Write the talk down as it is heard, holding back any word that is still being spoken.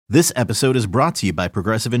This episode is brought to you by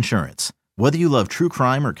Progressive Insurance. Whether you love true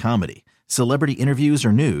crime or comedy, celebrity interviews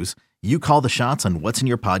or news, you call the shots on what's in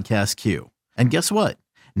your podcast queue. And guess what?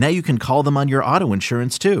 Now you can call them on your auto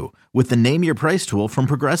insurance too with the Name Your Price tool from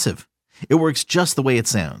Progressive. It works just the way it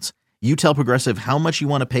sounds. You tell Progressive how much you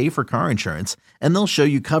want to pay for car insurance, and they'll show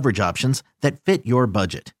you coverage options that fit your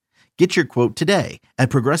budget. Get your quote today at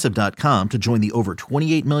Progressive.com to join the over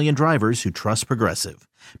 28 million drivers who trust Progressive.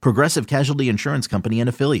 Progressive Casualty Insurance Company and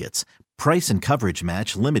Affiliates. Price and coverage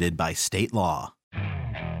match limited by state law.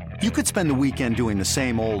 You could spend the weekend doing the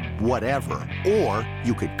same old whatever, or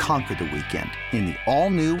you could conquer the weekend in the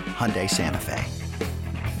all-new Hyundai Santa Fe.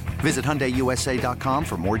 Visit HyundaiUSA.com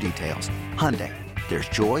for more details. Hyundai, there's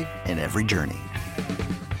joy in every journey.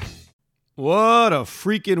 What a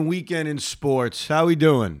freaking weekend in sports. How we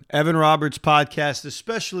doing? Evan Roberts Podcast, a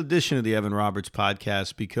special edition of the Evan Roberts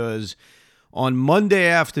Podcast, because on Monday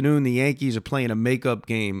afternoon, the Yankees are playing a makeup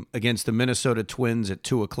game against the Minnesota Twins at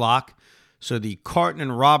 2 o'clock. So the Carton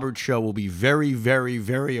and Roberts show will be very, very,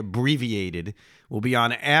 very abbreviated. We'll be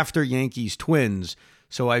on after Yankees Twins.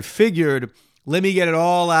 So I figured, let me get it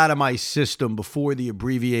all out of my system before the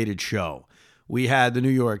abbreviated show. We had the New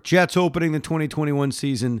York Jets opening the 2021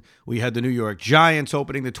 season. We had the New York Giants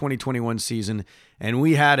opening the 2021 season. And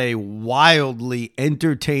we had a wildly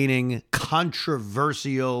entertaining,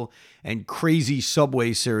 controversial, and crazy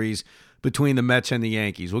Subway Series between the Mets and the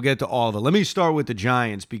Yankees. We'll get to all of it. Let me start with the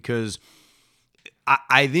Giants, because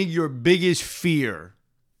I think your biggest fear,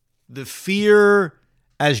 the fear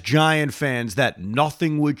as Giant fans that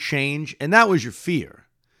nothing would change, and that was your fear.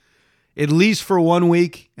 At least for 1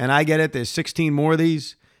 week, and I get it, there's 16 more of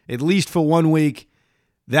these, at least for 1 week,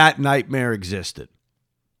 that nightmare existed.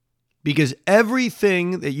 Because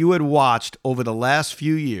everything that you had watched over the last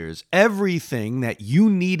few years, everything that you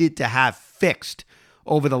needed to have fixed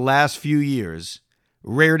over the last few years,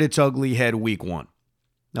 reared its ugly head week one.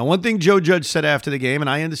 Now, one thing Joe Judge said after the game, and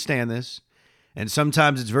I understand this, and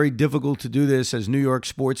sometimes it's very difficult to do this as New York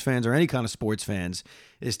sports fans or any kind of sports fans,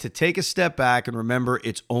 is to take a step back and remember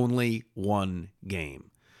it's only one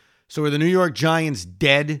game. So are the New York Giants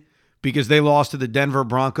dead because they lost to the Denver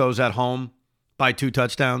Broncos at home by 2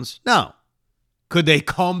 touchdowns? No. Could they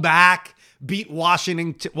come back, beat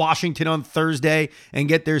Washington on Thursday, and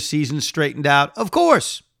get their season straightened out? Of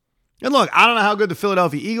course. And look, I don't know how good the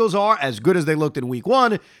Philadelphia Eagles are, as good as they looked in week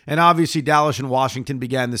one, and obviously Dallas and Washington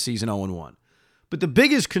began the season 0-1. But the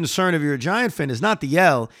biggest concern if you're a Giant fan is not the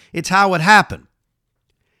L, it's how it happened.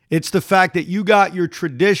 It's the fact that you got your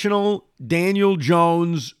traditional Daniel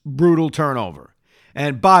Jones brutal turnover.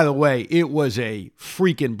 And by the way, it was a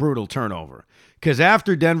freaking brutal turnover. Because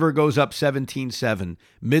after Denver goes up 17-7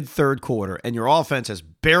 mid-third quarter and your offense has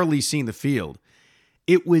barely seen the field,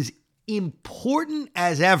 it was important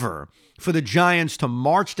as ever for the Giants to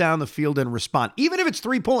march down the field and respond, even if it's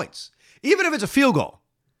 3 points, even if it's a field goal.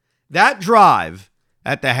 That drive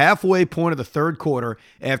at the halfway point of the third quarter,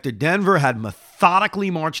 after Denver had methodically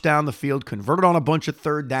marched down the field, converted on a bunch of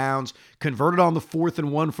third downs, converted on the 4th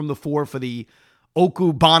and 1 from the 4 for the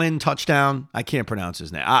Okubonin touchdown. I can't pronounce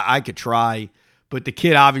his name. I could try, but the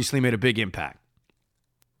kid obviously made a big impact.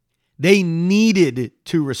 They needed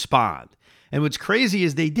to respond. And what's crazy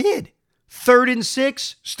is they did. 3rd and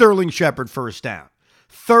 6, Sterling Shepard first down.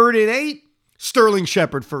 3rd and 8, Sterling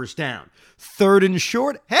Shepard first down. 3rd and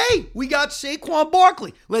short, hey, we got Saquon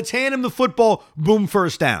Barkley. Let's hand him the football. Boom,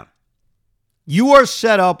 first down. You are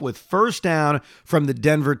set up with first down from the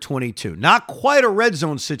Denver 22. Not quite a red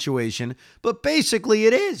zone situation, but basically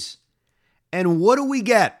it is. And what do we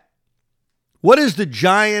get? What does the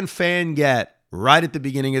Giant fan get right at the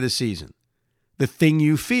beginning of the season? The thing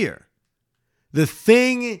you fear. The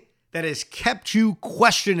thing that has kept you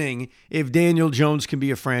questioning if Daniel Jones can be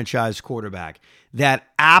a franchise quarterback. That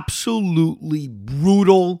absolutely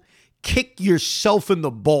brutal, kick yourself in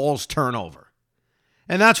the balls turnover.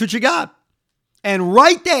 And that's what you got. And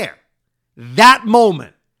right there, that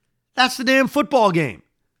moment, that's the damn football game.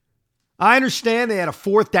 I understand they had a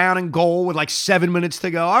 4th down and goal with like 7 minutes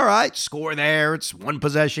to go. All right, score there. It's 1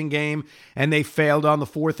 possession game. And they failed on the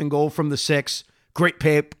 4th and goal from the 6. Great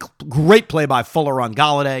play by Fuller on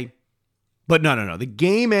Golladay. But no. The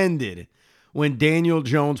game ended when Daniel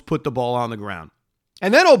Jones put the ball on the ground.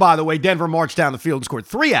 And then, oh, by the way, Denver marched down the field and scored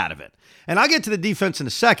 3 out of it. And I'll get to the defense in a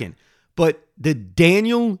second. But the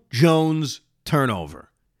Daniel Jones turnover,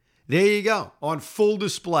 there you go, on full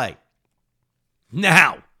display.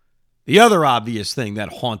 Now, the other obvious thing that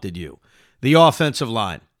haunted you, the offensive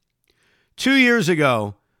line. 2 years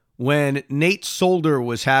ago, when Nate Solder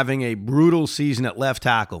was having a brutal season at left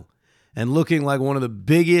tackle and looking like one of the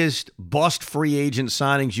biggest bust free agent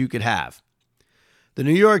signings you could have, the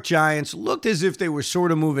New York Giants looked as if they were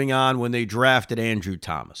sort of moving on when they drafted Andrew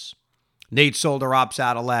Thomas. Nate Solder opts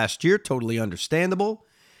out of last year, totally understandable.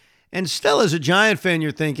 And still, as a Giant fan,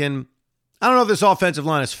 you're thinking, I don't know if this offensive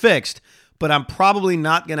line is fixed, but I'm probably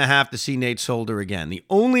not going to have to see Nate Solder again. The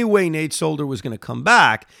only way Nate Solder was going to come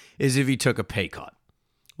back is if he took a pay cut.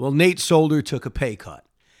 Well, Nate Solder took a pay cut.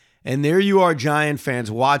 And there you are, Giant fans,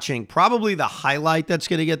 watching probably the highlight that's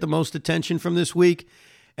going to get the most attention from this week.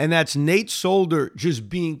 And that's Nate Solder just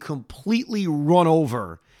being completely run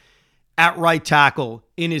over at right tackle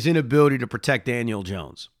in his inability to protect Daniel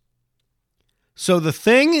Jones. So the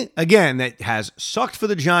thing, again, that has sucked for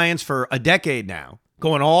the Giants for a decade now,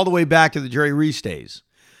 going all the way back to the Jerry Reese days,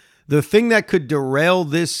 the thing that could derail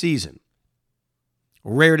this season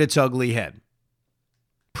reared its ugly head.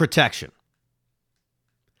 Protection.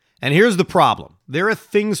 And here's the problem. There are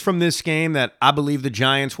things from this game that I believe the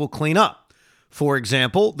Giants will clean up. For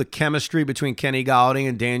example, the chemistry between Kenny Golladay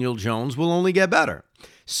and Daniel Jones will only get better.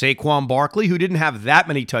 Saquon Barkley, who didn't have that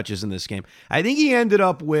many touches in this game, I think he ended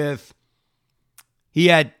up with, he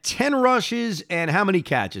had 10 rushes and how many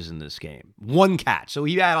catches in this game? 1 catch. So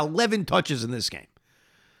he had 11 touches in this game.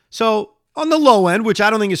 So on the low end, which I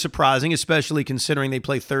don't think is surprising, especially considering they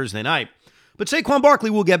play Thursday night, but Saquon Barkley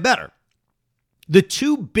will get better. The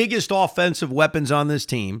two biggest offensive weapons on this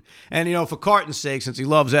team, and, for Carton's sake, since he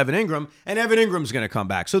loves Evan Ingram, and Evan Ingram's going to come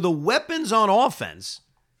back. So the weapons on offense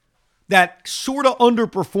that sort of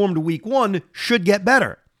underperformed week 1 should get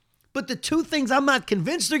better. But the two things I'm not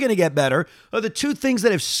convinced they're going to get better are the two things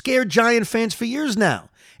that have scared Giant fans for years now.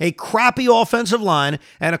 A crappy offensive line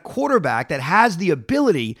and a quarterback that has the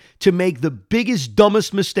ability to make the biggest,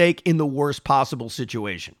 dumbest mistake in the worst possible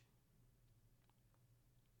situation.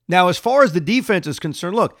 Now, as far as the defense is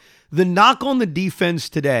concerned, look, the knock on the defense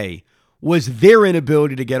today was their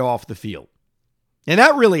inability to get off the field. And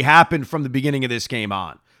that really happened from the beginning of this game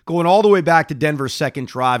on. Going all the way back to Denver's second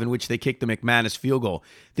drive in which they kicked the McManus field goal.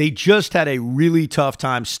 They just had a really tough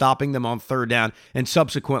time stopping them on third down and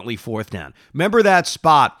subsequently fourth down. Remember that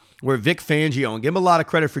spot where Vic Fangio, and give him a lot of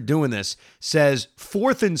credit for doing this, says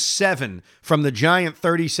 4th and 7 from the Giant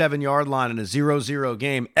 37-yard line in a 0-0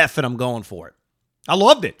 game. Effing, I'm going for it. I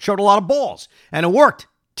loved it. Showed a lot of balls. And it worked.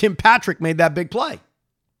 Tim Patrick made that big play.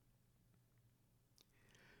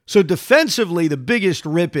 So defensively, the biggest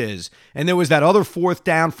rip is, and there was that other fourth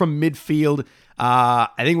down from midfield, I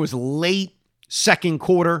think it was late second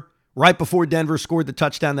quarter, right before Denver scored the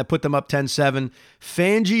touchdown that put them up 10-7.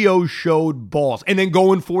 Fangio showed balls. And then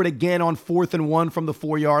going for it again on 4th and 1 from the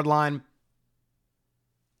 4-yard line.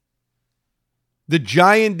 The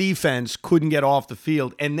Giant defense couldn't get off the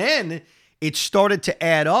field. And then it started to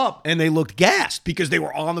add up, and they looked gassed because they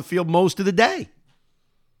were on the field most of the day.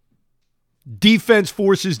 Defense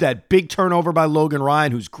forces that big turnover by Logan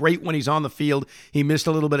Ryan, who's great when he's on the field. He missed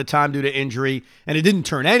a little bit of time due to injury, and it didn't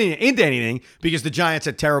turn into anything because the Giants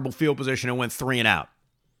had terrible field position and went 3 and out.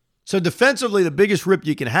 So defensively, the biggest rip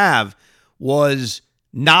you can have was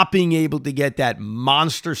not being able to get that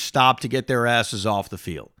monster stop to get their asses off the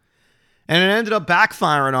field. And it ended up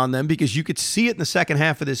backfiring on them because you could see it in the second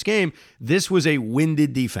half of this game. This was a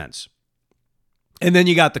winded defense. And then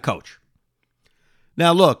you got the coach.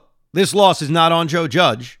 Now, look, this loss is not on Joe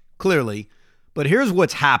Judge, clearly, but here's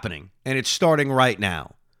what's happening, and it's starting right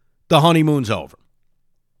now. The honeymoon's over.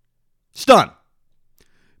 It's done.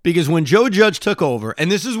 Because when Joe Judge took over, and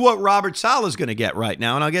this is what Robert Saleh's going to get right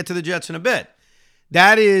now, and I'll get to the Jets in a bit,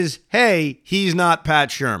 that is, hey, he's not Pat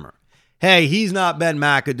Shurmur. Hey, he's not Ben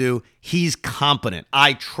McAdoo. He's competent.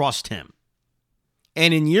 I trust him.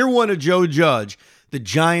 And in year 1 of Joe Judge, the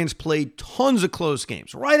Giants played tons of close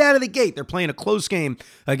games. Right out of the gate, they're playing a close game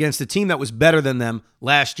against a team that was better than them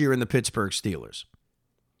last year in the Pittsburgh Steelers.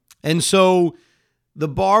 And so the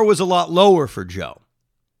bar was a lot lower for Joe.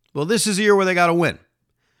 Well, this is a year where they got to win.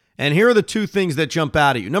 And here are the two things that jump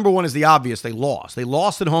out at you. Number one is the obvious. They lost. They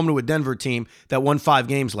lost at home to a Denver team that won 5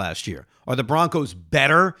 games last year. Are the Broncos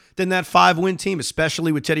better than that 5-win team,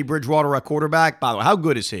 especially with Teddy Bridgewater at quarterback? By the way, how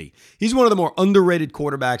good is he? He's one of the more underrated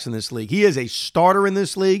quarterbacks in this league. He is a starter in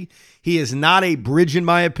this league. He is not a bridge, in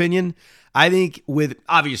my opinion. I think with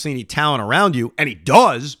obviously any talent around you, and he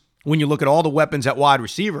does when you look at all the weapons at wide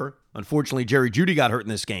receiver. Unfortunately, Jerry Jeudy got hurt in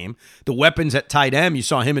this game. The weapons at tight end, you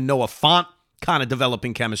saw him and Noah Fant kind of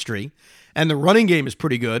developing chemistry. And the running game is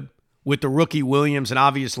pretty good with the rookie Williams and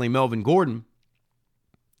obviously Melvin Gordon.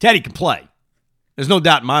 Teddy can play. There's no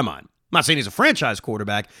doubt in my mind. I'm not saying he's a franchise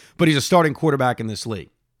quarterback, but he's a starting quarterback in this league.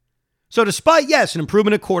 So despite, yes, an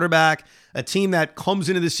improvement at quarterback, a team that comes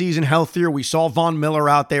into the season healthier, we saw Von Miller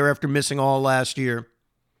out there after missing all last year,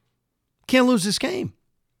 can't lose this game.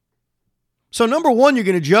 So number one, you're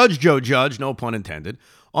going to judge Joe Judge, no pun intended,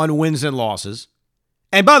 on wins and losses.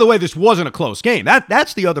 And by the way, this wasn't a close game.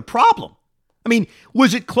 That's the other problem. I mean,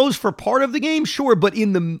 was it close for part of the game? Sure, but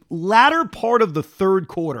in the latter part of the third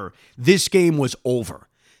quarter, this game was over.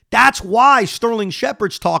 That's why Sterling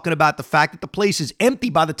Shepard's talking about the fact that the place is empty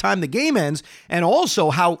by the time the game ends, and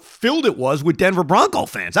also how filled it was with Denver Bronco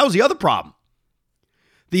fans. That was the other problem.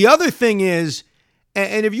 The other thing is,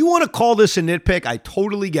 and if you want to call this a nitpick, I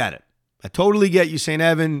totally get it. I totally get you saying,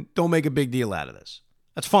 Evan, don't make a big deal out of this.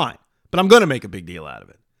 That's fine, but I'm going to make a big deal out of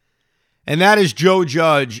it. And that is Joe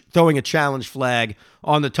Judge throwing a challenge flag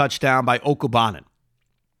on the touchdown by Okubanen.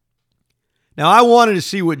 Now, I wanted to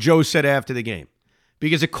see what Joe said after the game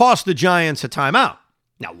because it cost the Giants a timeout.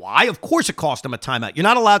 Now, why? Of course it cost them a timeout. You're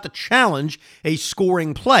not allowed to challenge a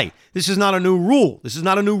scoring play. This is not a new rule. This is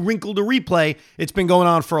not a new wrinkle to replay. It's been going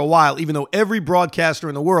on for a while, even though every broadcaster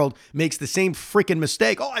in the world makes the same freaking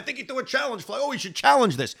mistake. Oh, I think he threw a challenge flag. Oh, we should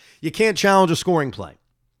challenge this. You can't challenge a scoring play.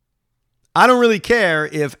 I don't really care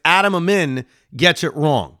if Adam Amin gets it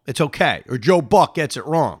wrong. It's okay. Or Joe Buck gets it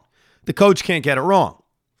wrong. The coach can't get it wrong.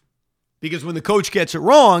 Because when the coach gets it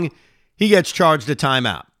wrong, he gets charged a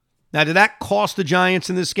timeout. Now, did that cost the Giants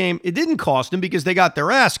in this game? It didn't cost them because they got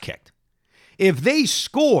their ass kicked. If they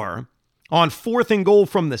score on 4th and goal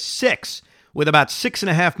from the 6 with about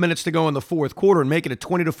 6.5 minutes to go in the fourth quarter and make it a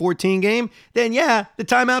 20-14 game, then yeah, the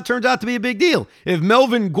timeout turns out to be a big deal. If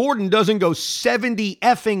Melvin Gordon doesn't go 70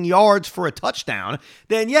 effing yards for a touchdown,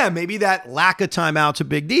 then yeah, maybe that lack of timeout's a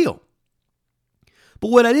big deal.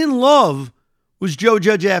 But what I didn't love was Joe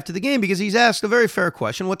Judge after the game because he's asked a very fair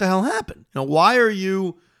question. What the hell happened? Why are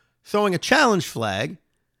you throwing a challenge flag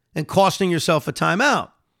and costing yourself a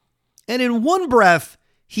timeout? And in one breath,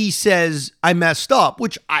 he says, I messed up,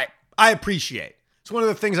 which I appreciate. It's one of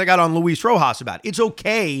the things I got on Luis Rojas about. It's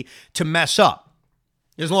okay to mess up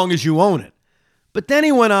as long as you own it. But then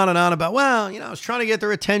he went on and on about, well, I was trying to get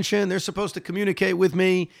their attention. They're supposed to communicate with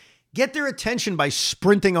me. Get their attention by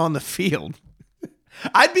sprinting on the field.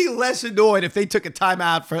 I'd be less annoyed if they took a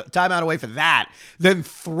timeout away for that than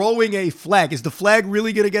throwing a flag. Is the flag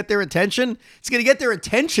really going to get their attention? It's going to get their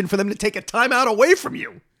attention for them to take a timeout away from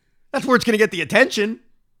you. That's where it's going to get the attention.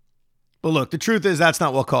 But look, the truth is that's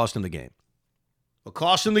not what cost them the game. What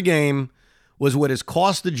cost them the game was what has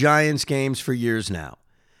cost the Giants games for years now.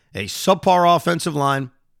 A subpar offensive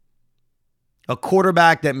line, a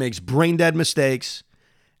quarterback that makes brain-dead mistakes,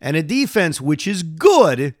 and a defense which is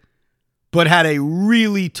good but had a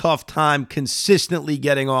really tough time consistently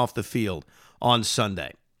getting off the field on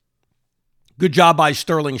Sunday. Good job by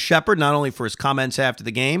Sterling Shepard, not only for his comments after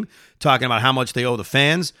the game, talking about how much they owe the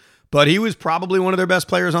fans, but he was probably one of their best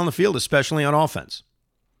players on the field, especially on offense.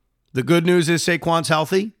 The good news is Saquon's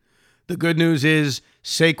healthy. The good news is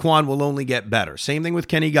Saquon will only get better. Same thing with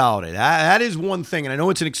Kenny Golladay. That is one thing, and I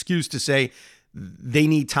know it's an excuse to say they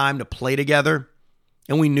need time to play together,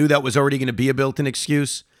 and we knew that was already going to be a built-in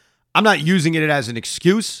excuse. I'm not using it as an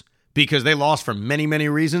excuse because they lost for many, many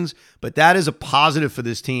reasons, but that is a positive for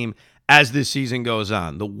this team as this season goes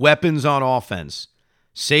on. The weapons on offense.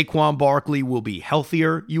 Saquon Barkley will be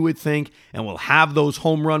healthier, you would think, and will have those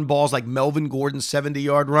home run balls like Melvin Gordon's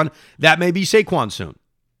 70-yard run. That may be Saquon soon.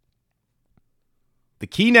 The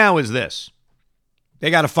key now is this. They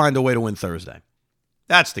got to find a way to win Thursday.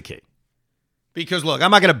 That's the key. Because, look,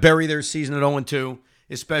 I'm not going to bury their season at 0-2.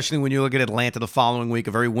 Especially when you look at Atlanta the following week,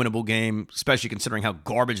 a very winnable game, especially considering how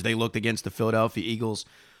garbage they looked against the Philadelphia Eagles.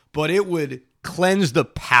 But it would cleanse the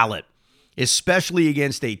palate, especially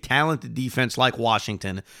against a talented defense like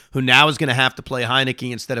Washington, who now is going to have to play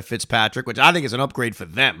Heineke instead of Fitzpatrick, which I think is an upgrade for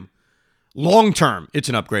them. Long term, it's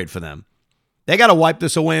an upgrade for them. They got to wipe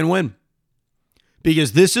this away and win.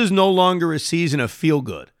 Because this is no longer a season of feel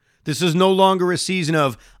good. This is no longer a season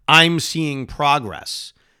of I'm seeing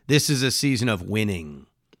progress. This is a season of winning.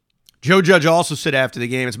 Joe Judge also said after the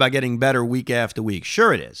game, it's about getting better week after week.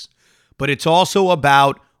 Sure it is. But it's also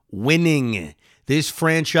about winning. This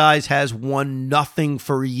franchise has won nothing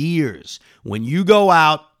for years. When you go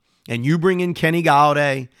out and you bring in Kenny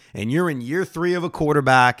Golladay and you're in year 3 of a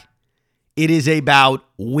quarterback, it is about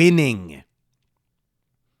winning.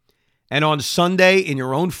 And on Sunday, in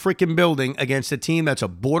your own freaking building against a team that's a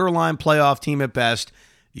borderline playoff team at best,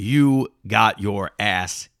 you got your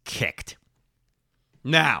ass kicked.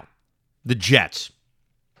 Now, the Jets.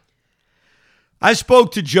 I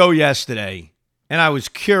spoke to Joe yesterday, and I was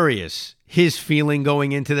curious his feeling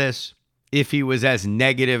going into this, if he was as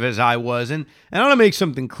negative as I was. And I want to make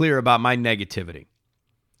something clear about my negativity.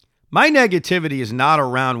 My negativity is not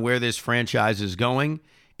around where this franchise is going.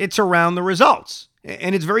 It's around the results.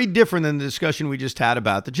 And it's very different than the discussion we just had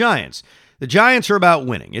about the Giants. The Giants are about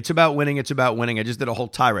winning. It's about winning. It's about winning. I just did a whole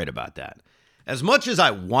tirade about that. As much as I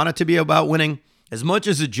want it to be about winning, as much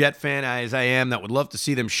as a Jet fan as I am that would love to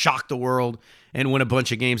see them shock the world and win a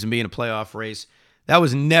bunch of games and be in a playoff race, that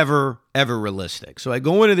was never, ever realistic. So I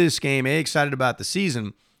go into this game, A, excited about the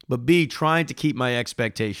season, but B, trying to keep my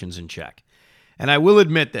expectations in check. And I will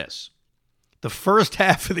admit this. The first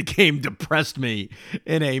half of the game depressed me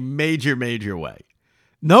in a major, major way.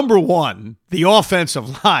 Number one, the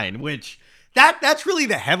offensive line, which that's really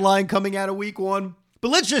the headline coming out of week one. But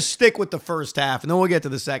let's just stick with the first half, and then we'll get to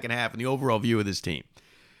the second half and the overall view of this team.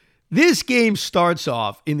 This game starts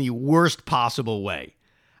off in the worst possible way.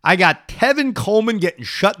 I got Tevin Coleman getting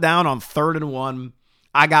shut down on 3rd and 1.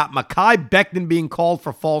 I got Mekhi Becton being called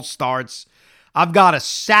for false starts. I've got a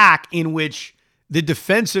sack in which the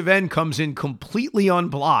defensive end comes in completely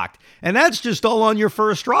unblocked, and that's just all on your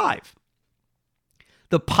first drive.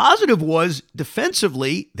 The positive was,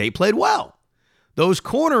 defensively, they played well. Those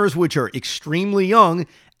corners, which are extremely young,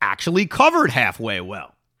 actually covered halfway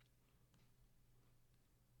well.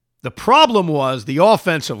 The problem was the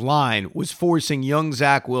offensive line was forcing young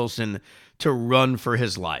Zach Wilson to run for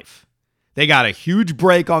his life. They got a huge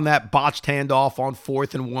break on that botched handoff on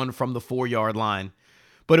 4th and 1 from the 4-yard line,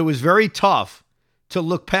 but it was very tough to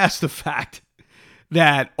look past the fact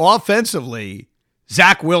that offensively,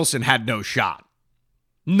 Zach Wilson had no shot.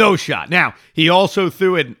 No shot. Now, he also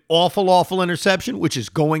threw an awful interception, which is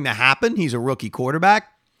going to happen. He's a rookie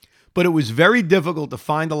quarterback. But it was very difficult to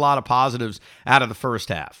find a lot of positives out of the first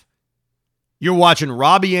half. You're watching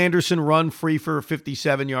Robbie Anderson run free for a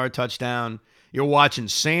 57-yard touchdown. You're watching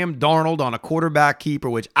Sam Darnold on a quarterback keeper,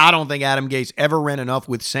 which I don't think Adam Gase ever ran enough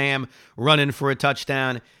with Sam running for a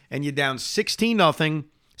touchdown. And you're down 16-0.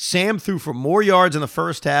 Sam threw for more yards in the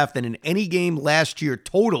first half than in any game last year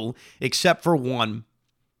total, except for one.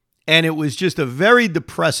 And it was just a very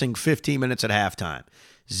depressing 15 minutes at halftime.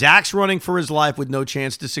 Zach's running for his life with no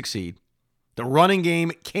chance to succeed. The running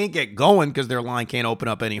game can't get going because their line can't open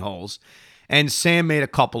up any holes. And Sam made a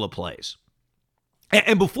couple of plays.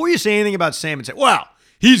 And before you say anything about Sam and say, well,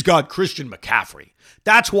 he's got Christian McCaffrey.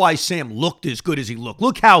 That's why Sam looked as good as he looked.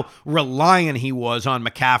 Look how reliant he was on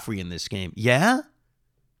McCaffrey in this game. Yeah?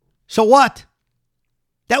 So what?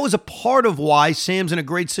 That was a part of why Sam's in a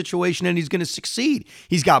great situation and he's going to succeed.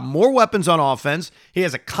 He's got more weapons on offense. He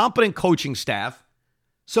has a competent coaching staff.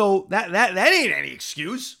 So that ain't any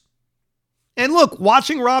excuse. And look,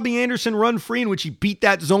 watching Robbie Anderson run free in which he beat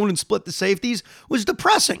that zone and split the safeties was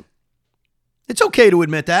depressing. It's okay to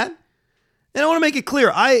admit that. And I want to make it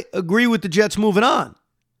clear, I agree with the Jets moving on.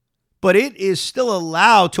 But it is still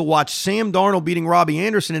allowed to watch Sam Darnold beating Robbie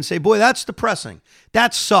Anderson and say, boy, that's depressing.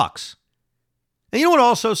 That sucks. And you know what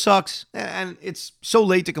also sucks? And it's so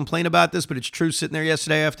late to complain about this, but it's true sitting there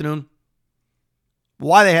yesterday afternoon.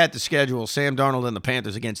 Why they had to schedule Sam Darnold and the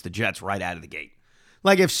Panthers against the Jets right out of the gate.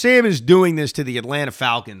 Like if Sam is doing this to the Atlanta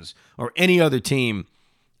Falcons or any other team,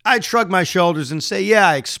 I'd shrug my shoulders and say, yeah,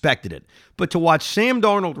 I expected it. But to watch Sam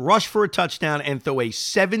Darnold rush for a touchdown and throw a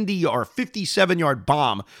 70 or 57-yard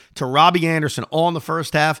bomb to Robbie Anderson all in the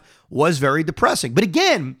first half was very depressing. But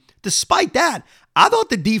again, despite that, I thought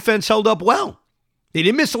the defense held up well. They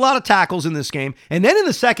didn't miss a lot of tackles in this game. And then in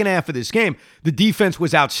the second half of this game, the defense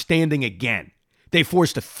was outstanding again. They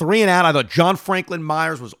forced a 3-and-out. I thought John Franklin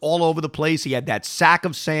Myers was all over the place. He had that sack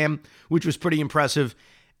of Sam, which was pretty impressive.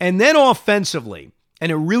 And then offensively,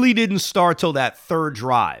 and it really didn't start till that third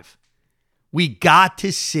drive, we got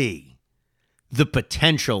to see the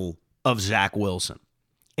potential of Zach Wilson.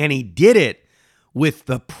 And he did it with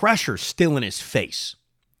the pressure still in his face.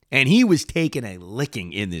 And he was taking a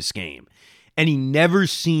licking in this game. And he never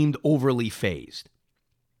seemed overly fazed.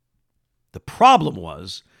 The problem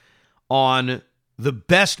was on the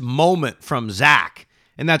best moment from Zach,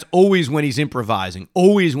 and that's always when he's improvising,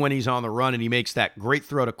 always when he's on the run, and he makes that great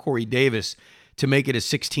throw to Corey Davis to make it a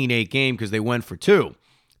 16-8 game because they went for two.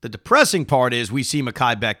 The depressing part is we see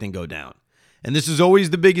Mekhi Becton go down. And this is always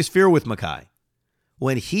the biggest fear with Mekhi.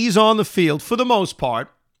 When he's on the field, for the most part,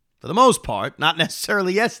 not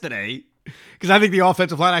necessarily yesterday, because I think the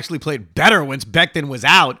offensive line actually played better once Becton was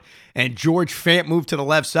out and George Fant moved to the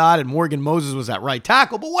left side and Morgan Moses was at right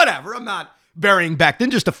tackle. But whatever, I'm not burying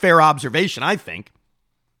Becton, just a fair observation, I think.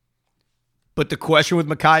 But the question with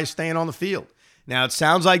Mekhi is staying on the field. Now, it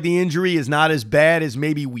sounds like the injury is not as bad as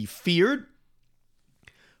maybe we feared,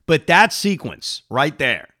 but that sequence right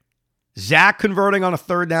there, Zach converting on a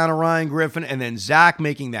third down to Ryan Griffin, and then Zach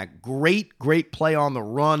making that great play on the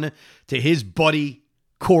run to his buddy,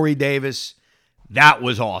 Corey Davis, that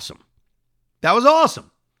was awesome. That was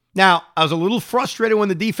awesome. Now, I was a little frustrated when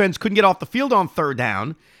the defense couldn't get off the field on third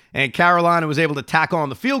down, and Carolina was able to tack on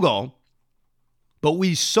the field goal. But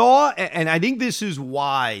we saw, and I think this is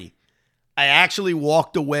why I actually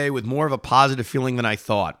walked away with more of a positive feeling than I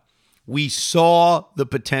thought. We saw the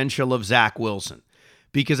potential of Zach Wilson.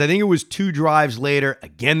 Because I think it was 2 drives later,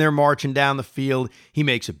 again, they're marching down the field. He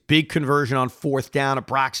makes a big conversion on 4th down to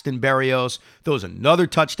Braxton Berrios, throws another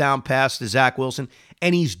touchdown pass to Zach Wilson,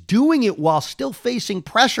 and he's doing it while still facing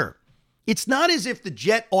pressure. It's not as if the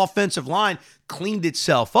Jet offensive line cleaned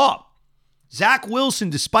itself up. Zach Wilson,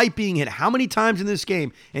 despite being hit how many times in this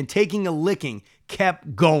game and taking a licking,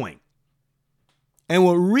 kept going. And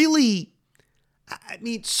what really,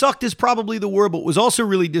 sucked is probably the word, but was also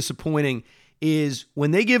really disappointing is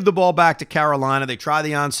when they give the ball back to Carolina, they try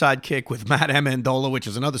the onside kick with Matt Amendola, which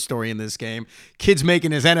is another story in this game. Kid's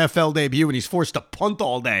making his NFL debut, and he's forced to punt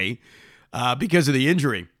all day because of the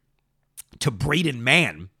injury to Braden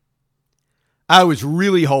Mann. I was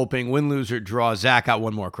really hoping, win, lose, or draw, Zach got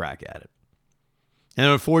one more crack at it. And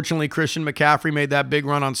unfortunately, Christian McCaffrey made that big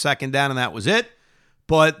run on 2nd down, and that was it.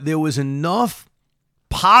 But there was enough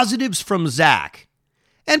positives from Zach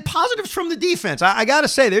and positives from the defense. I got to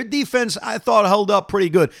say, their defense, I thought, held up pretty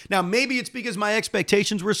good. Now, maybe it's because my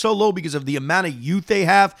expectations were so low because of the amount of youth they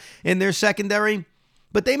have in their secondary,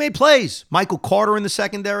 but they made plays. Michael Carter in the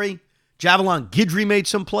secondary. Javelin Guidry made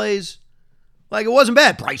some plays. Like, it wasn't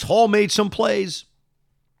bad. Bryce Hall made some plays.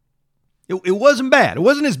 It wasn't bad. It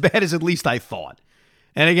wasn't as bad as at least I thought.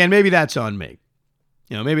 And again, maybe that's on me.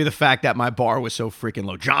 Maybe the fact that my bar was so freaking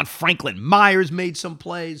low. John Franklin Myers made some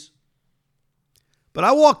plays. But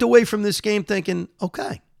I walked away from this game thinking,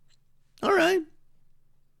 okay, all right,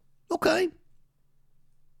 okay.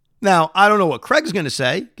 Now, I don't know what Craig's going to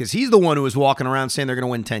say because he's the one who is walking around saying they're going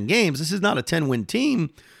to win 10 games. This is not a 10-win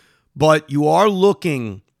team, but you are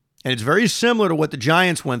looking, and it's very similar to what the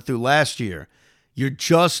Giants went through last year. You're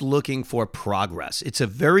just looking for progress. It's a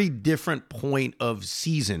very different point of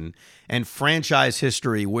season and franchise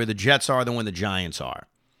history where the Jets are than when the Giants are.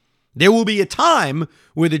 There will be a time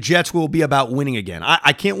where the Jets will be about winning again.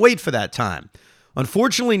 I can't wait for that time.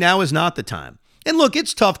 Unfortunately, now is not the time. And look,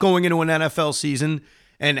 it's tough going into an NFL season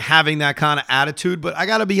and having that kind of attitude, but I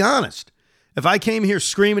got to be honest. If I came here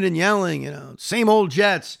screaming and yelling, same old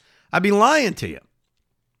Jets, I'd be lying to you.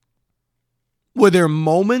 Were there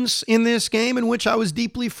moments in this game in which I was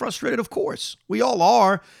deeply frustrated? Of course. We all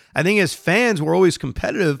are. I think as fans, we're always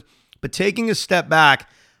competitive, but taking a step back,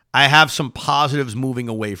 I have some positives moving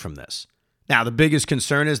away from this. Now, the biggest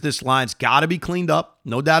concern is this line's got to be cleaned up.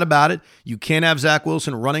 No doubt about it. You can't have Zach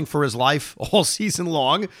Wilson running for his life all season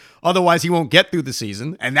long. Otherwise, he won't get through the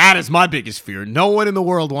season. And that is my biggest fear. No one in the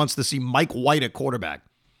world wants to see Mike White at quarterback.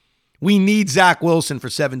 We need Zach Wilson for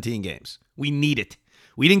 17 games. We need it.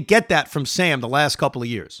 We didn't get that from Sam the last couple of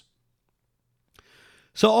years.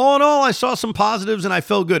 So all in all, I saw some positives and I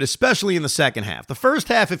felt good, especially in the second half. The first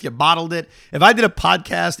half, if you bottled it, if I did a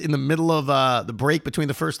podcast in the middle of the break between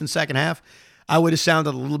the first and second half, I would have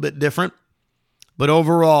sounded a little bit different. But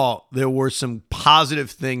overall, there were some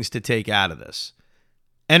positive things to take out of this.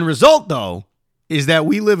 End result, though, is that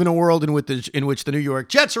we live in a world in which the New York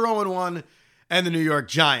Jets are 0-1 and the New York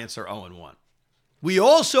Giants are 0-1. We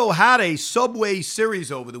also had a Subway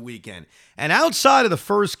Series over the weekend. And outside of the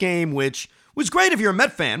first game, which was great if you're a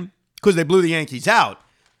Met fan because they blew the Yankees out,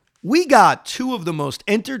 we got two of the most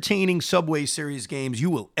entertaining Subway Series games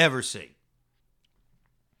you will ever see.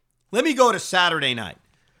 Let me go to Saturday night.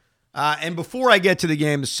 And before I get to the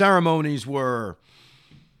game, the ceremonies were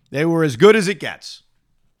as good as it gets.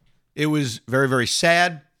 It was very, very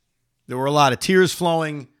sad. There were a lot of tears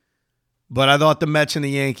flowing. But I thought the Mets and the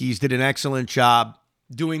Yankees did an excellent job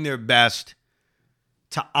doing their best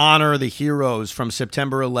to honor the heroes from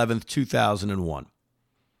September 11th, 2001.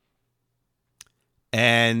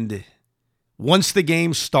 And once the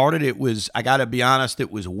game started, I got to be honest,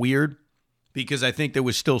 it was weird because I think there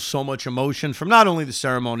was still so much emotion from not only the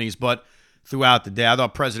ceremonies, but throughout the day. I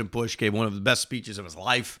thought President Bush gave one of the best speeches of his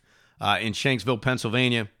life in Shanksville,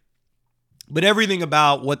 Pennsylvania. But everything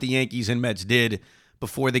about what the Yankees and Mets did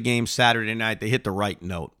before the game Saturday night, they hit the right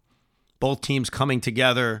note. Both teams coming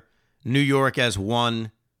together, New York as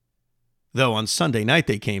one. Though on Sunday night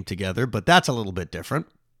they came together, but that's a little bit different.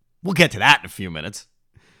 We'll get to that in a few minutes.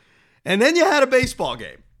 And then you had a baseball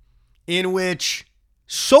game in which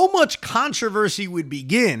so much controversy would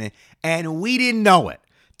begin, and we didn't know it.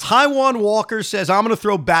 Taijuan Walker says, I'm going to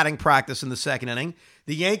throw batting practice in the second inning.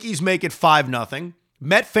 The Yankees make it 5-0.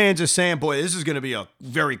 Met fans are saying, boy, this is going to be a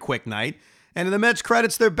very quick night. And to the Mets'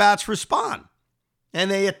 credits, their bats respond.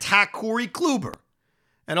 And they attack Corey Kluber.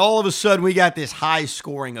 And all of a sudden, we got this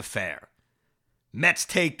high-scoring affair. Mets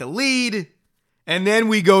take the lead, and then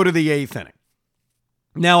we go to the eighth inning.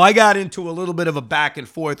 Now, I got into a little bit of a back and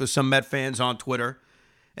forth with some Met fans on Twitter,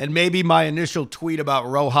 and maybe my initial tweet about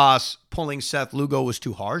Rojas pulling Seth Lugo was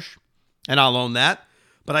too harsh, and I'll own that.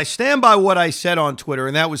 But I stand by what I said on Twitter,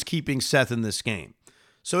 and that was keeping Seth in this game.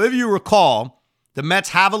 So if you recall, the Mets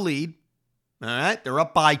have a lead. All right, they're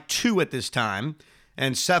up by 2 at this time,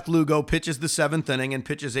 and Seth Lugo pitches the 7th inning and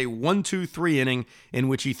pitches a 1-2-3 inning in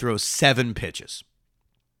which he throws 7 pitches.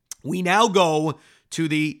 We now go to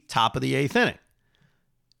the top of the 8th inning.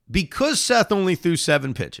 Because Seth only threw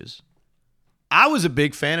 7 pitches, I was a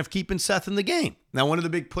big fan of keeping Seth in the game. Now, one of the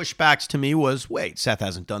big pushbacks to me was, wait, Seth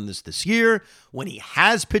hasn't done this year. When he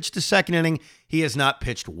has pitched the 2nd inning, he has not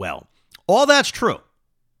pitched well. All that's true.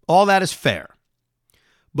 All that is fair.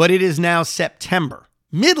 But it is now September,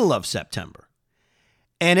 middle of September.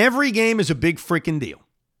 And every game is a big freaking deal.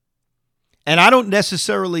 And I don't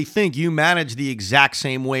necessarily think you manage the exact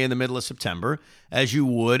same way in the middle of September as you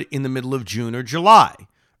would in the middle of June or July.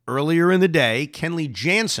 Earlier in the day, Kenley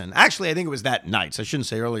Jansen, actually, I think it was that night, so I shouldn't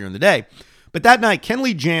say earlier in the day, but that night,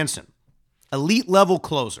 Kenley Jansen, elite level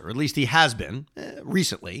closer, at least he has been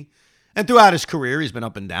recently, and throughout his career, he's been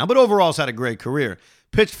up and down, but overall he's had a great career,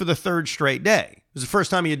 pitched for the 3rd straight day. It was the first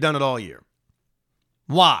time he had done it all year.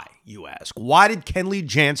 Why, you ask? Why did Kenley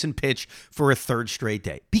Jansen pitch for a 3rd straight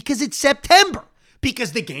day? Because it's September.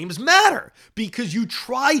 Because the games matter. Because you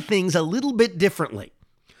try things a little bit differently.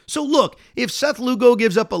 So look, if Seth Lugo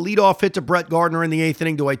gives up a leadoff hit to Brett Gardner in the 8th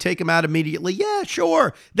inning, do I take him out immediately? Yeah,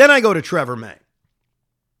 sure. Then I go to Trevor May.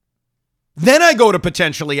 Then I go to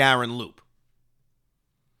potentially Aaron Loup.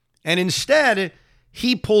 And instead,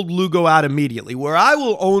 he pulled Lugo out immediately. Where I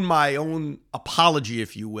will own my own apology,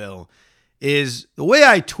 if you will, is the way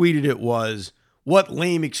I tweeted it was, what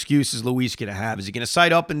lame excuse is Luis going to have? Is he going to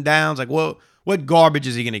cite up and downs? Like, what garbage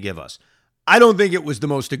is he going to give us? I don't think it was the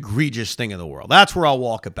most egregious thing in the world. That's where I'll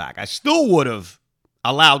walk it back. I still would have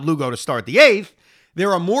allowed Lugo to start the 8th.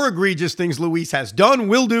 There are more egregious things Luis has done,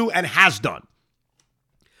 will do, and has done.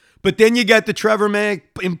 But then you get the Trevor May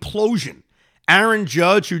implosion. Aaron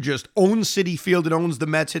Judge, who just owns Citi Field and owns the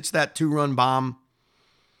Mets, hits that 2-run bomb.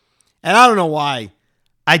 And I don't know why.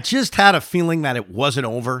 I just had a feeling that it wasn't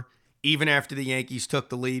over, even after the Yankees took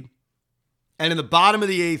the lead. And in the bottom of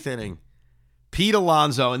the 8th inning, Pete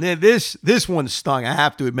Alonso, and then this one stung, I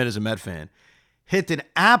have to admit as a Met fan, hit an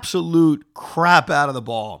absolute crap out of the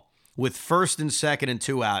ball with 1st and 2nd and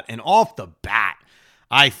 2 out. And off the bat,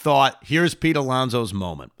 I thought, here's Pete Alonso's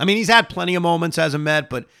moment. I mean, he's had plenty of moments as a Met,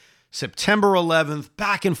 but September 11th,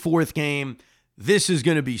 back and forth game, this is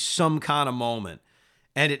going to be some kind of moment.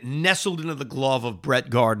 And it nestled into the glove of Brett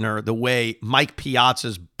Gardner the way Mike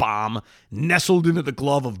Piazza's bomb nestled into the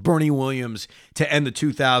glove of Bernie Williams to end the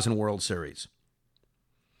 2000 World Series.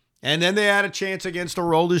 And then they had a chance against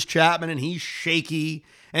Aroldis Chapman, and he's shaky.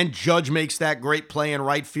 And Judge makes that great play in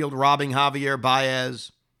right field, robbing Javier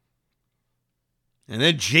Baez. And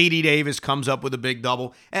then J.D. Davis comes up with a big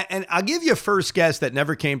double. And I'll give you a first guess that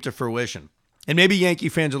never came to fruition. And maybe Yankee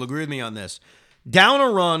fans will agree with me on this. Down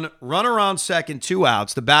a runner on 2nd, 2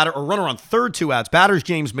 outs. The batter, or runner on 3rd, 2 outs. Batter's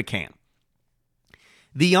James McCann.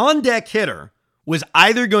 The on-deck hitter was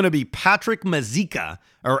either going to be Patrick Mazeika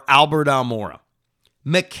or Albert Almora.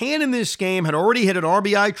 McCann in this game had already hit an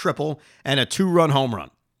RBI triple and a 2-run home run.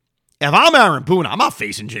 If I'm Aaron Boone, I'm not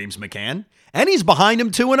facing James McCann. And he's behind him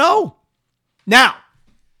 2-0. Now,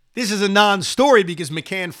 this is a non-story because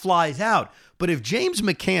McCann flies out. But if James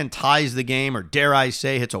McCann ties the game, or dare I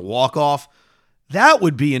say hits a walk-off, that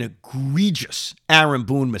would be an egregious Aaron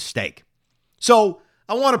Boone mistake. So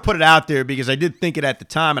I want to put it out there because I did think it at the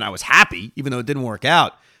time, and I was happy, even though it didn't work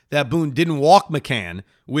out, that Boone didn't walk McCann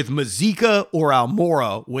with Mazeika or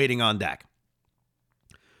Almora waiting on deck.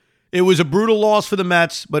 It was a brutal loss for the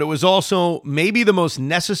Mets, but it was also maybe the most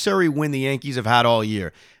necessary win the Yankees have had all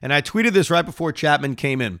year. And I tweeted this right before Chapman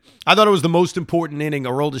came in. I thought it was the most important inning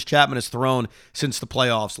Aroldis Chapman has thrown since the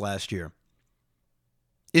playoffs last year.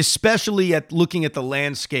 Especially at looking at the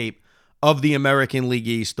landscape of the American League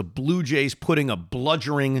East, the Blue Jays putting a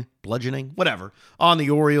bludgeoning, whatever, on the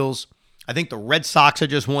Orioles. I think the Red Sox had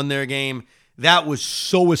just won their game. That was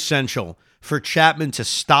so essential for Chapman to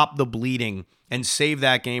stop the bleeding and save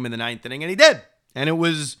that game in the 9th inning, and he did. And it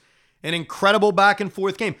was an incredible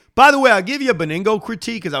back-and-forth game. By the way, I'll give you a Beningo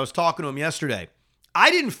critique because I was talking to him yesterday.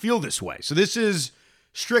 I didn't feel this way, so this is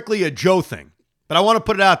strictly a Joe thing. But I want to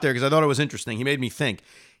put it out there because I thought it was interesting. He made me think.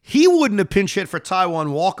 He wouldn't have pinch hit for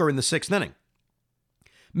Taijuan Walker in the 6th inning.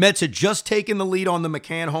 Mets had just taken the lead on the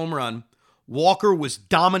McCann home run. Walker was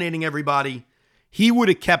dominating everybody. He would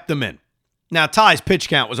have kept them in. Now, Ty's pitch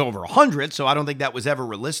count was over 100, so I don't think that was ever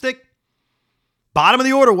realistic. Bottom of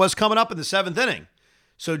the order was coming up in the 7th inning.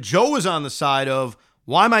 So Joe was on the side of,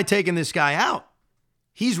 Why am I taking this guy out?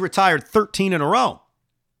 He's retired 13 in a row.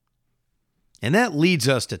 And that leads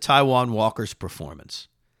us to Taijuan Walker's performance.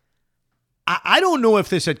 I don't know if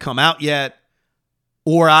this had come out yet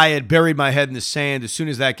or I had buried my head in the sand as soon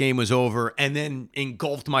as that game was over and then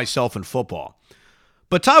engulfed myself in football.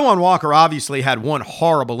 But Taijuan Walker obviously had one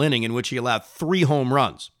horrible inning in which he allowed 3 home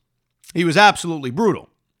runs. He was absolutely brutal.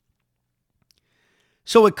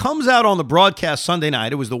 So it comes out on the broadcast Sunday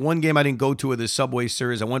night. It was the one game I didn't go to of this Subway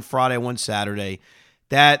Series. I went Friday, I went Saturday.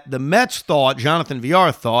 That the Mets thought, Jonathan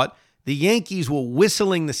Villar thought, the Yankees were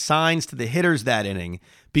whistling the signs to the hitters that inning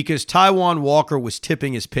because Taijuan Walker was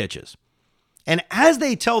tipping his pitches. And as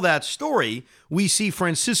they tell that story, we see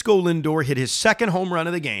Francisco Lindor hit his second home run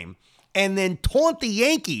of the game and then taunt the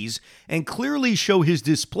Yankees and clearly show his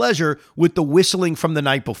displeasure with the whistling from the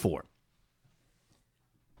night before.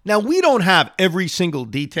 Now, we don't have every single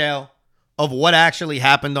detail of what actually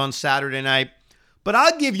happened on Saturday night, but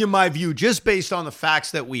I'll give you my view just based on the facts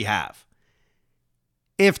that we have.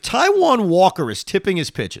 If Taijuan Walker is tipping his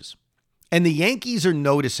pitches, and the Yankees are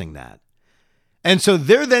noticing that, and so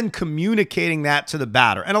they're then communicating that to the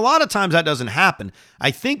batter, and a lot of times that doesn't happen. I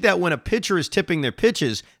think that when a pitcher is tipping their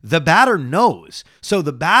pitches, the batter knows. So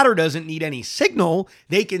the batter doesn't need any signal.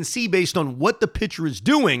 They can see based on what the pitcher is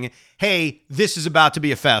doing, hey, this is about to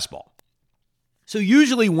be a fastball. So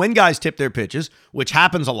usually when guys tip their pitches, which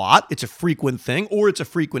happens a lot, it's a frequent thing or it's a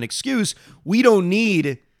frequent excuse, we don't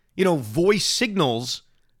need, voice signals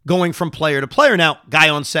going from player to player. Now, guy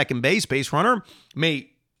on second base runner, may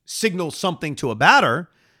signal something to a batter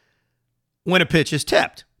when a pitch is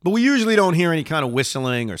tipped, but we usually don't hear any kind of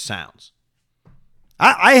whistling or sounds.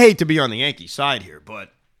 I hate to be on the Yankee side here,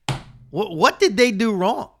 but what did they do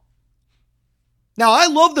wrong? Now, I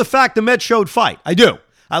love the fact the Mets showed fight. I do.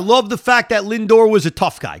 I love the fact that Lindor was a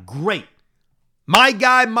tough guy. Great. My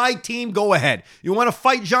guy, my team, go ahead. You want to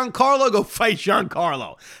fight Giancarlo? Go fight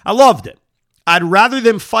Giancarlo. I loved it. I'd rather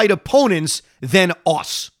them fight opponents than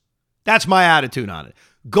us. That's my attitude on it.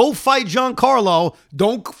 Go fight Giancarlo.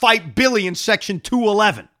 Don't fight Billy in Section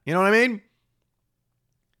 211. You know what I mean?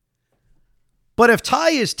 But if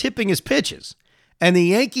Ty is tipping his pitches and the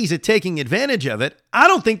Yankees are taking advantage of it, I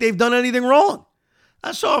don't think they've done anything wrong.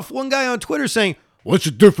 I saw one guy on Twitter saying, what's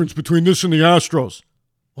the difference between this and the Astros?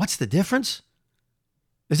 What's the difference?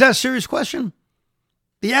 Is that a serious question?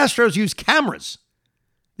 The Astros use cameras.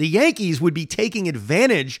 The Yankees would be taking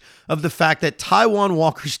advantage of the fact that Taijuan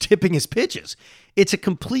Walker's tipping his pitches. It's a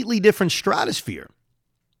completely different stratosphere.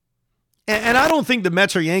 And I don't think the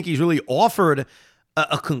Mets or Yankees really offered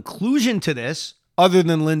a conclusion to this other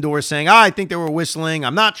than Lindor saying, I think they were whistling.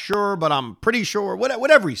 I'm not sure, but I'm pretty sure.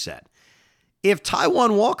 Whatever he said. If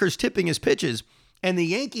Taijuan Walker's tipping his pitches and the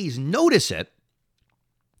Yankees notice it,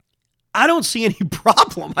 I don't see any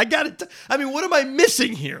problem. What am I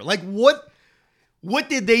missing here? Like, what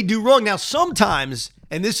did they do wrong? Now, sometimes,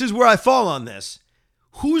 and this is where I fall on this,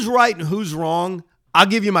 who's right and who's wrong, I'll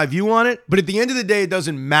give you my view on it. But at the end of the day, it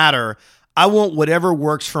doesn't matter. I want whatever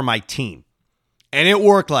works for my team. And it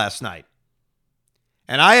worked last night.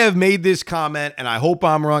 And I have made this comment, and I hope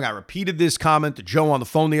I'm wrong. I repeated this comment to Joe on the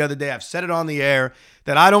phone the other day. I've said it on the air,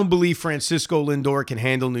 that I don't believe Francisco Lindor can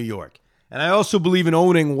handle New York. And I also believe in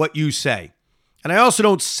owning what you say. And I also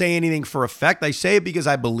don't say anything for effect. I say it because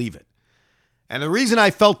I believe it. And the reason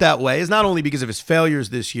I felt that way is not only because of his failures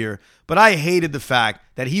this year, but I hated the fact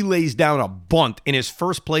that he lays down a bunt in his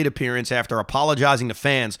first plate appearance after apologizing to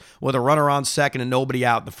fans with a runner on second and nobody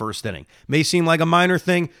out in the first inning. May seem like a minor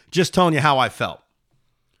thing, just telling you how I felt.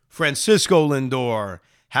 Francisco Lindor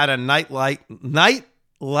had a night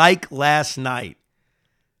like last night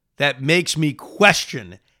that makes me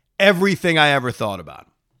question everything I ever thought about.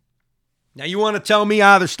 Now, you want to tell me,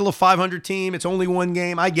 there's still a 500 team, it's only one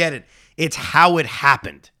game. I get it. It's how it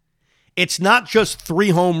happened. It's not just 3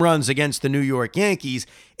 home runs against the New York Yankees.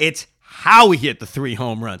 It's how he hit the 3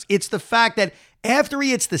 home runs. It's the fact that after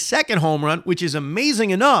he hits the second home run, which is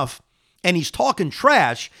amazing enough, and he's talking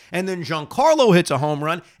trash, and then Giancarlo hits a home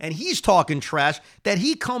run, and he's talking trash, that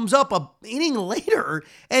he comes up an inning later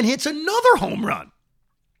and hits another home run.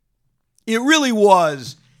 It really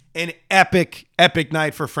was an epic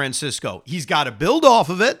night for Francisco. He's got to build off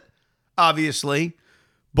of it, obviously,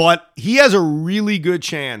 but he has a really good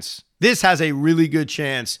chance. This has a really good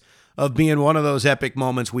chance of being one of those epic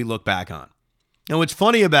moments we look back on. And what's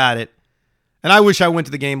funny about it, and I wish I went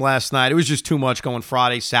to the game last night. It was just too much going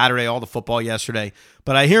Friday, Saturday, all the football yesterday.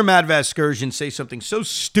 But I hear Matt Vasgersian say something so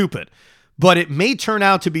stupid, but it may turn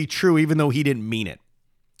out to be true even though he didn't mean it.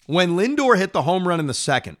 When Lindor hit the home run in the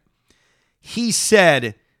second, he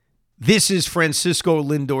said, this is Francisco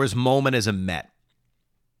Lindor's moment as a Met.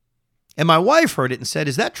 And my wife heard it and said,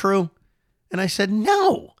 "Is that true?" And I said,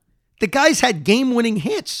 "No. The guy's had game-winning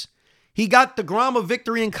hits. He got the DeGrom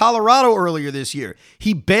victory in Colorado earlier this year.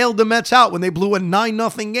 He bailed the Mets out when they blew a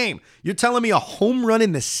 9-0 game. You're telling me a home run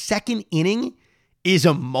in the second inning is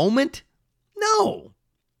a moment? No."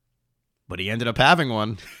 But he ended up having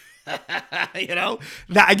one. Now,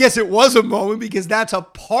 I guess it was a moment because that's a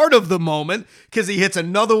part of the moment because he hits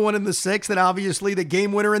another one in the 6th and obviously the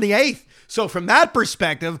game winner in the 8th. So from that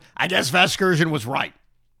perspective, I guess Vasgersian was right.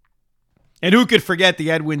 And who could forget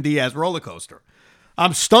the Edwin Diaz roller coaster?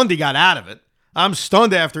 I'm stunned he got out of it. I'm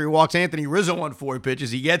stunned after he walks Anthony Rizzo on 4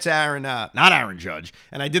 pitches. He gets not Aaron Judge.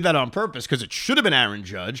 And I did that on purpose because it should have been Aaron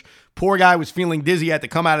Judge. Poor guy was feeling dizzy, had to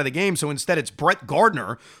come out of the game. So instead it's Brett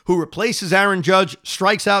Gardner who replaces Aaron Judge,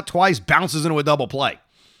 strikes out twice, bounces into a double play.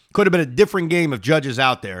 Could have been a different game if Judge is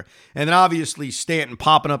out there. And then obviously Stanton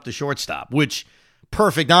popping up to shortstop, which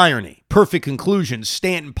perfect irony, perfect conclusion,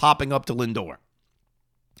 Stanton popping up to Lindor.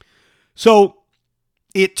 So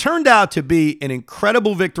it turned out to be an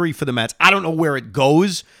incredible victory for the Mets. I don't know where it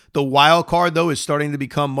goes. The wild card, though, is starting to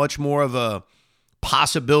become much more of a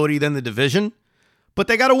possibility than the division. But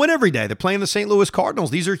they got to win every day. They're playing the St. Louis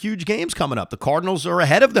Cardinals. These are huge games coming up. The Cardinals are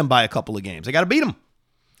ahead of them by a couple of games. They got to beat them.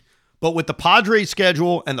 But with the Padres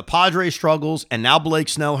schedule and the Padres struggles, and now Blake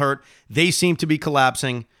Snell hurt, they seem to be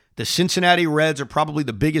collapsing. The Cincinnati Reds are probably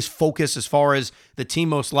the biggest focus as far as the team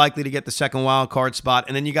most likely to get the second wild card spot.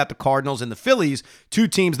 And then you got the Cardinals and the Phillies, 2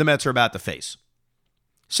 teams the Mets are about to face.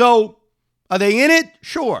 So, are they in it?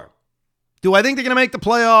 Sure. Do I think they're going to make the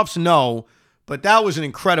playoffs? No. But that was an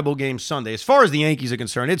incredible game Sunday. As far as the Yankees are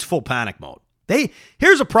concerned, it's full panic mode.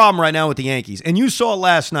 Here's a problem right now with the Yankees, and you saw it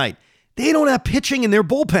last night. They don't have pitching in their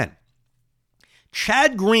bullpen.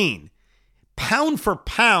 Chad Green, pound for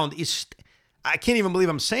pound, is... I can't even believe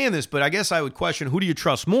I'm saying this, but I guess I would question, who do you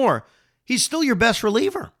trust more? He's still your best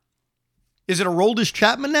reliever. Is it Aroldis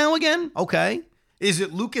Chapman now again? Okay. Is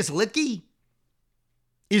it Lucas Litke?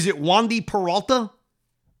 Is it Wandy Peralta?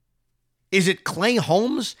 Is it Clay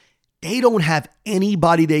Holmes? They don't have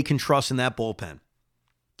anybody they can trust in that bullpen.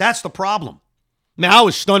 That's the problem. Now, I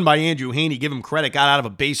was stunned by Andrew Heaney. Give him credit. Got out of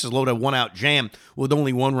a bases-loaded 1-out jam with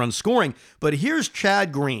only 1 run scoring. But here's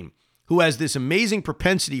Chad Green, who has this amazing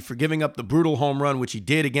propensity for giving up the brutal home run, which he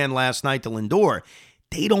did again last night to Lindor.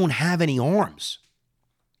 They don't have any arms.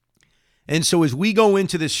 And so as we go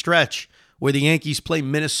into this stretch where the Yankees play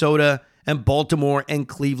Minnesota and Baltimore and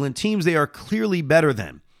Cleveland, teams they are clearly better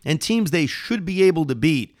than, and teams they should be able to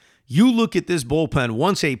beat, you look at this bullpen,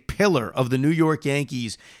 once a pillar of the New York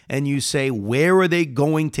Yankees, and you say, where are they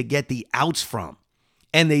going to get the outs from?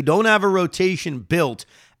 And they don't have a rotation built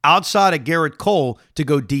outside of Garrett Cole to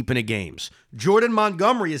go deep into games. Jordan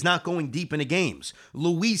Montgomery is not going deep into games.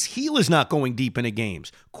 Luis Gil is not going deep into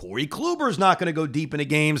games. Corey Kluber is not going to go deep into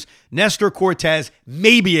games. Nestor Cortez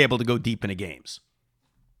may be able to go deep into games.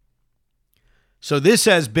 So this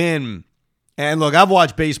has been, and look, I've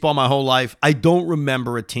watched baseball my whole life. I don't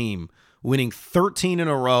remember a team winning 13 in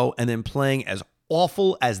a row and then playing as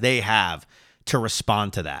awful as they have to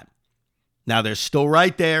respond to that. Now, they're still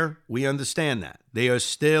right there. We understand that. They are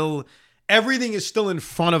still, everything is still in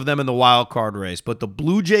front of them in the wild card race. But the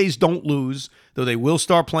Blue Jays don't lose, though they will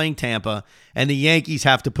start playing Tampa, and the Yankees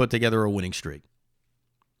have to put together a winning streak.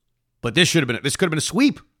 But this could have been a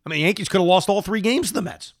sweep. I mean, the Yankees could have lost all 3 games to the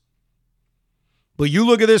Mets. But you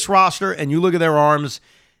look at this roster and you look at their arms,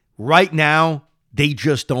 right now, they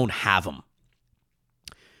just don't have them.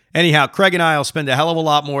 Anyhow, Craig and I will spend a hell of a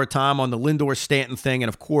lot more time on the Lindor-Stanton thing and,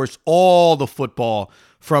 of course, all the football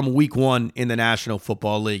from Week 1 in the National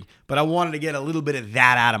Football League. But I wanted to get a little bit of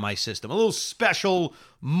that out of my system. A little special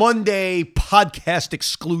Monday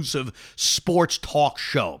podcast-exclusive sports talk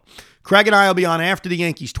show. Craig and I will be on after the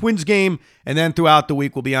Yankees-Twins game, and then throughout the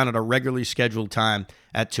week we'll be on at a regularly scheduled time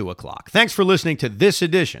at 2 o'clock. Thanks for listening to this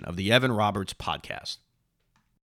edition of the Evan Roberts Podcast.